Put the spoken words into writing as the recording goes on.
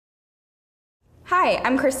Hi,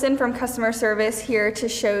 I'm Kristen from customer service here to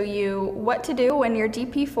show you what to do when your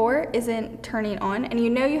DP4 isn't turning on and you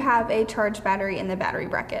know you have a charged battery in the battery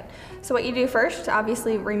bracket. So what you do first,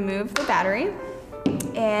 obviously remove the battery.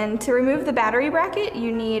 And to remove the battery bracket,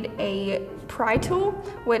 you need a pry tool,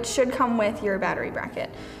 which should come with your battery bracket.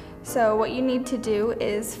 So what you need to do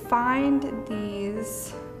is find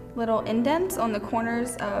these little indents on the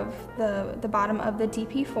corners of the bottom of the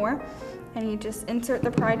DP4, and you just insert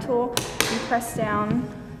the pry tool and press down,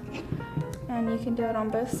 and you can do it on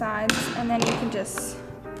both sides, and then you can just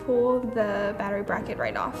pull the battery bracket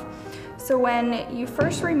right off. So when you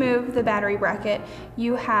first remove the battery bracket,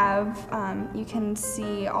 you can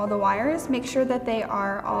see all the wires. Make sure that they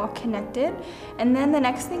are all connected, and then the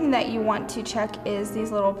next thing that you want to check is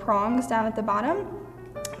these little prongs down at the bottom.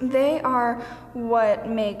 They are what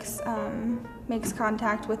makes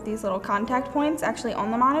contact with these little contact points actually on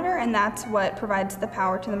the monitor, and that's what provides the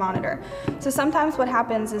power to the monitor. So sometimes what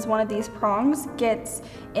happens is one of these prongs gets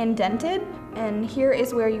indented, and here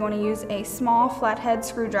is where you want to use a small flathead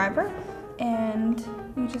screwdriver, and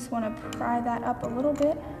you just want to pry that up a little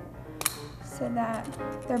bit so that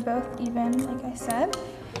they're both even, like I said.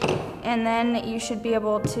 And then you should be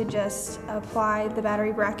able to just apply the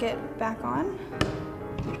battery bracket back on.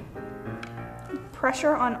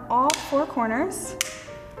 Pressure on all four corners,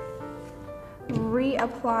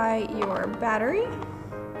 reapply your battery,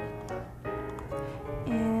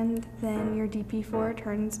 and then your DP4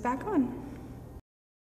 turns back on.